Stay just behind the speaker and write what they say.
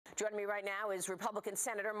Joining me right now is Republican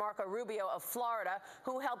Senator Marco Rubio of Florida,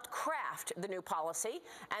 who helped craft the new policy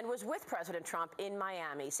and was with President Trump in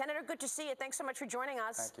Miami. Senator, good to see you. Thanks so much for joining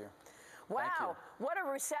us. Thank you. Wow, what a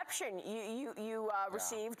reception you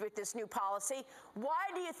received with this new policy.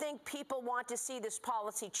 Why do you think people want to see this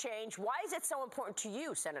policy change? Why is it so important to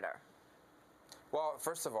you, Senator? Well,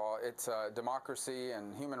 first of all, it's democracy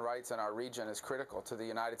and human rights in our region is critical to the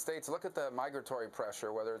United States. Look at the migratory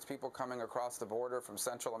pressure, whether it's people coming across the border from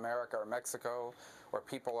Central America or Mexico, or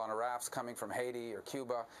people on rafts coming from Haiti or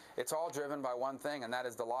Cuba. It's all driven by one thing, and that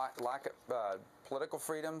is the lack of political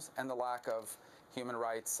freedoms and the lack of human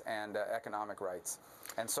rights and economic rights.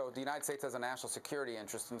 And so the United States has a national security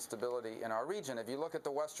interest in stability in our region. If you look at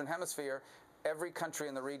the Western Hemisphere, every country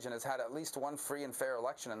in the region has had at least one free and fair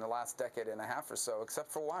election in the last decade and a half or so,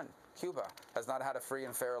 except for one. Cuba has not had a free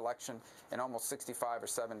and fair election in almost 65 or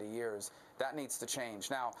 70 years. That needs to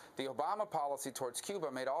change. Now, the Obama policy towards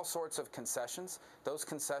Cuba made all sorts of concessions. Those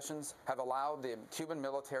concessions have allowed the Cuban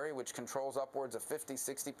military, which controls upwards of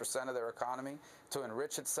 50–60% of their economy, to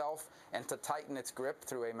enrich itself and to tighten its grip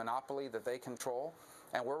through a monopoly that they control.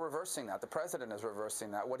 And we're reversing that. The president is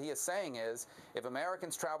reversing that. What he is saying is, if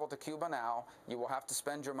Americans travel to Cuba now, you will have to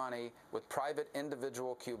spend your money with private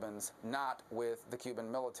individual Cubans, not with the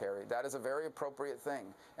Cuban military. That is a very appropriate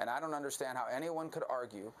thing. And I don't understand how anyone could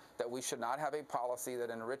argue that we should not have a policy that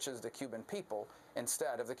enriches the Cuban people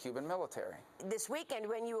instead of the Cuban military. This weekend,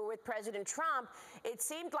 when you were with President Trump, it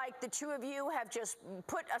seemed like the two of you have just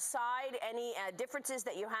put aside any differences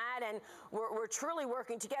that you had and were truly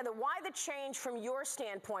working together. Why the change from your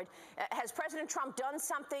standpoint? Has President Trump done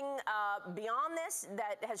something beyond this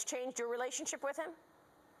that has changed your relationship with him?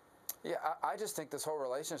 Yeah, I just think this whole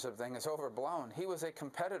relationship thing is overblown. He was a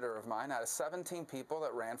competitor of mine out of 17 people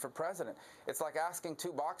that ran for president. It's like asking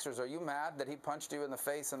two boxers, are you mad that he punched you in the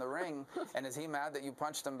face in the ring, and is he mad that you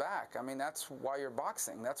punched him back? I mean, that's why you're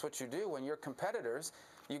boxing. That's what you do. When you're competitors,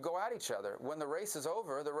 you go at each other. When the race is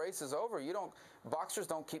over, the race is over. Boxers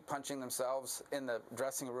don't keep punching themselves in the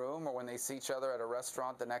dressing room or when they see each other at a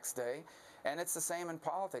restaurant the next day. And it's the same in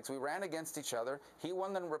politics. We ran against each other. He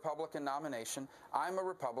won the Republican nomination. I'm a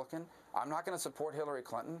Republican. I'm not going to support Hillary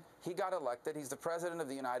Clinton. He got elected. He's the president of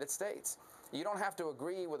the United States. You don't have to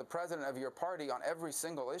agree with the president of your party on every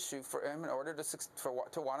single issue for him in order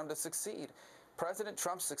to want him to succeed. President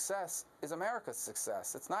Trump's success is America's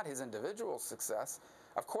success. It's not his individual success.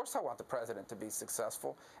 Of course I want the president to be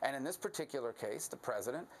successful, and in this particular case, the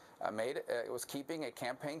president was keeping a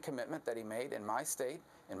campaign commitment that he made in my state,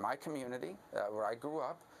 in my community, where I grew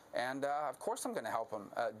up, and of course I'm going to help him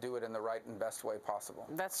do it in the right and best way possible.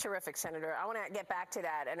 That's terrific, Senator. I want to get back to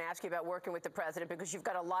that and ask you about working with the president, because you've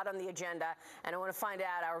got a lot on the agenda, and I want to find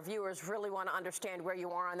out, our viewers really want to understand where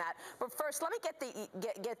you are on that. But first, let me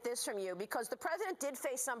get this from you, because the president did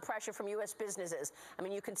face some pressure from U.S. businesses. I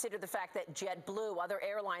mean, you consider the fact that JetBlue, other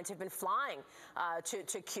airlines have been flying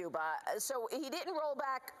to Cuba. So he didn't roll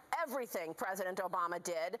back everything President Obama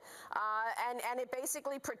did, and it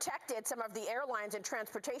basically protected some of the airlines and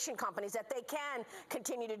transportation companies that they can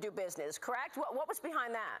continue to do business, correct? What was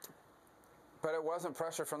behind that? But it wasn't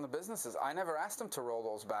pressure from the businesses. I never asked them to roll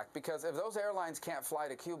those back, because if those airlines can't fly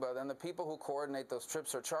to Cuba, then the people who coordinate those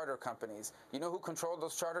trips are charter companies. You know who controlled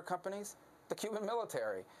those charter companies? The Cuban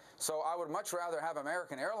military. So I would much rather have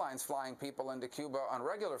American Airlines flying people into Cuba on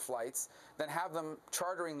regular flights than have them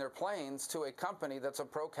chartering their planes to a company that's a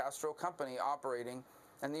pro-Castro company operating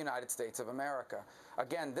in the United States of America.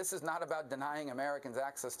 Again, this is not about denying Americans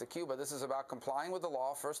access to Cuba. This is about complying with the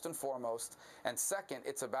law, first and foremost. And second,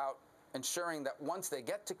 it's about ensuring that once they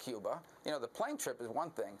get to Cuba, you know, the plane trip is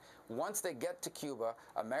one thing. Once they get to Cuba,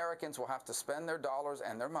 Americans will have to spend their dollars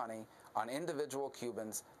and their money on individual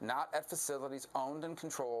Cubans, not at facilities owned and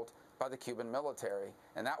controlled by the Cuban military,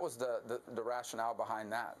 and that was the rationale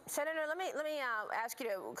behind that. Senator, let me ask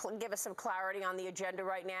you to give us some clarity on the agenda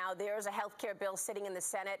right now. There's a health care bill sitting in the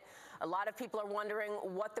Senate. A lot of people are wondering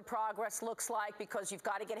what the progress looks like, because you've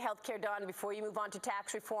got to get health care done before you move on to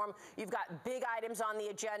tax reform. You've got big items on the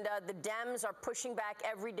agenda. The Dems are pushing back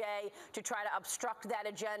every day to try to obstruct that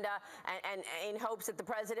agenda, and in hopes that the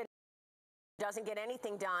president doesn't get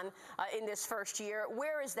anything done in this first year.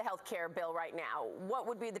 Where is the health care bill right now? What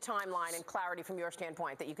would be the timeline and clarity from your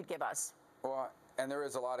standpoint that you could give us? Well, and there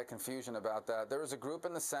is a lot of confusion about that. There is a group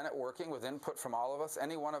in the Senate working with input from all of us.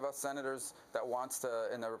 Any one of us senators that wants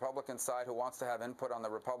to, in the Republican side, who wants to have input on the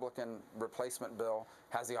Republican replacement bill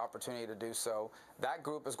has the opportunity to do so. That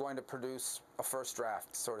group is going to produce a first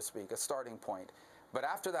draft, so to speak, a starting point. But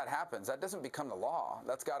after that happens, that doesn't become the law.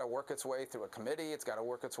 That's got to work its way through a committee. It's got to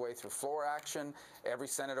work its way through floor action. Every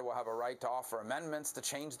senator will have a right to offer amendments to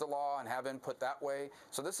change the law and have input that way.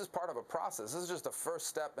 So this is part of a process. This is just the first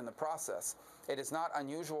step in the process. It is not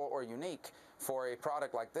unusual or unique for a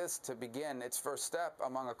product like this to begin its first step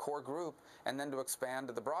among a core group and then to expand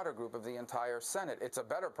to the broader group of the entire Senate. It's a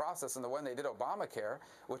better process than the one they did Obamacare,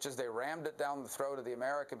 which is they rammed it down the throat of the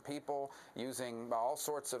American people using all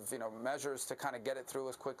sorts of measures to kind of get it through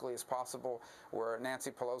as quickly as possible, where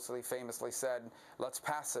Nancy Pelosi famously said, let's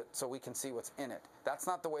pass it so we can see what's in it. That's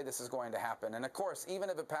not the way this is going to happen. And of course,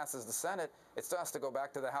 even if it passes the Senate, it still has to go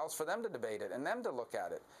back to the House for them to debate it and them to look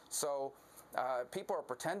at it. So people are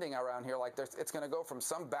pretending around here like it's going to go from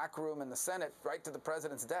some back room in the Senate right to the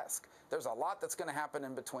president's desk. There's a lot that's going to happen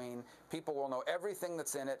in between. People will know everything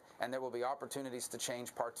that's in it, and there will be opportunities to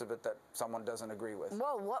change parts of it that someone doesn't agree with.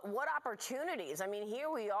 Well, what opportunities? I mean, here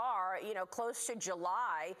we are, close to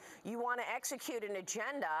July. You want to execute an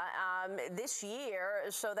agenda this year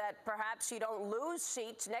so that perhaps you don't lose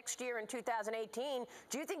seats next year in 2018.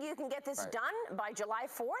 Do you think you can get this done by July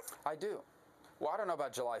 4th? I do. Well, I don't know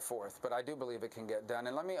about July 4th, but I do believe it can get done.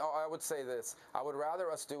 And I would say this, I would rather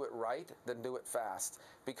us do it right than do it fast.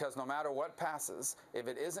 Because no matter what passes, if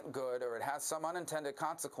it isn't good or it has some unintended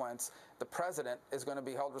consequence, the president is going to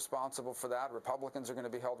be held responsible for that. Republicans are going to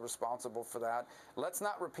be held responsible for that. Let's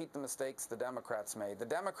not repeat the mistakes the Democrats made. The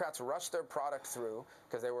Democrats rushed their product through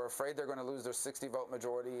because they were afraid they're going to lose their 60-vote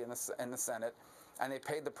majority in the Senate. And they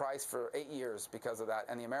paid the price for 8 years because of that.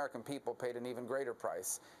 And the American people paid an even greater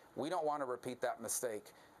price. We don't want to repeat that mistake.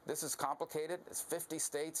 This is complicated. It's 50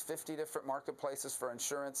 states, 50 different marketplaces for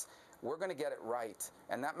insurance. We're going to get it right.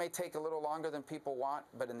 And that may take a little longer than people want,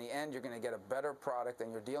 but in the end, you're going to get a better product,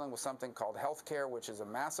 and you're dealing with something called health care, which is a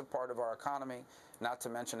massive part of our economy, not to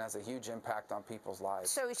mention has a huge impact on people's lives.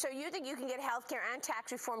 So you think you can get health care and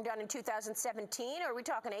tax reform done in 2017, or are we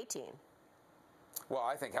talking 18? Well,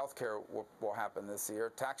 I think health care will happen this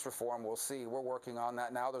year. Tax reform, we'll see. We're working on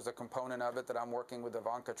that now. There's a component of it that I'm working with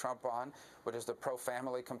Ivanka Trump on, which is the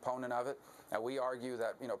pro-family component of it. We argue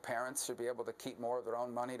that parents should be able to keep more of their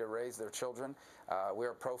own money to raise their children.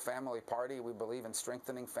 We're a pro-family party. We believe in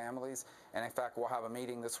strengthening families. And in fact, we'll have a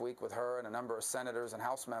meeting this week with her and a number of senators and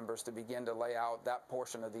House members to begin to lay out that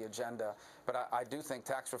portion of the agenda. But I do think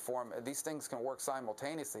tax reform, these things can work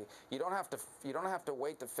simultaneously. You don't have to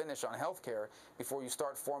wait to finish on health care before you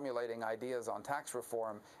start formulating ideas on tax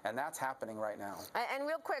reform, and that's happening right now. And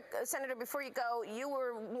real quick, Senator, before you go, you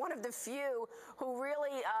were one of the few who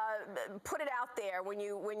really put it out there when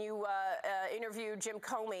you interviewed Jim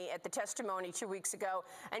Comey at the testimony 2 weeks ago,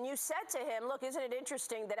 and you said to him, look, isn't it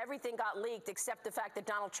interesting that everything got leaked except the fact that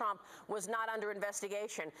Donald Trump was not under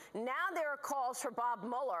investigation? Now there are calls for Bob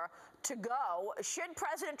Mueller to go. Should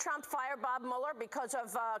President Trump fire Bob Mueller because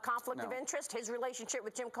of conflict of interest, his relationship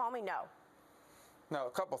with Jim Comey? No. No, a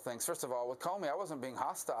couple things. First of all, with Comey, I wasn't being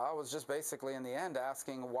hostile. I was just basically, in the end,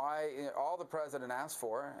 asking why all the president asked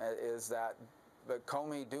for is that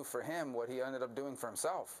Comey do for him what he ended up doing for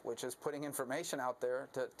himself, which is putting information out there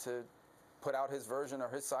to put out his version or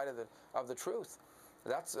his side of the truth.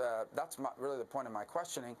 That's really the point of my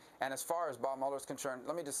questioning. And as far as Bob Mueller is concerned,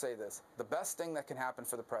 let me just say this. The best thing that can happen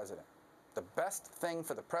for the president, the best thing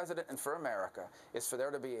for the president and for America is for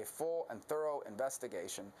there to be a full and thorough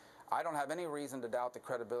investigation. I don't have any reason to doubt the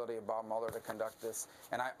credibility of Bob Mueller to conduct this,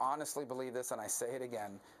 and I honestly believe this, and I say it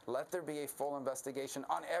again. Let there be a full investigation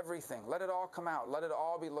on everything. Let it all come out. Let it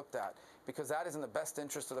all be looked at, because that is in the best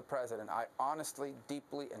interest of the president. I honestly,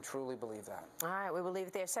 deeply, and truly believe that. All right, we will leave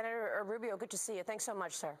it there. Senator Rubio, good to see you. Thanks so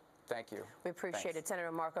much, sir. Thank you. We appreciate it. Senator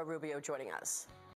Marco Rubio joining us.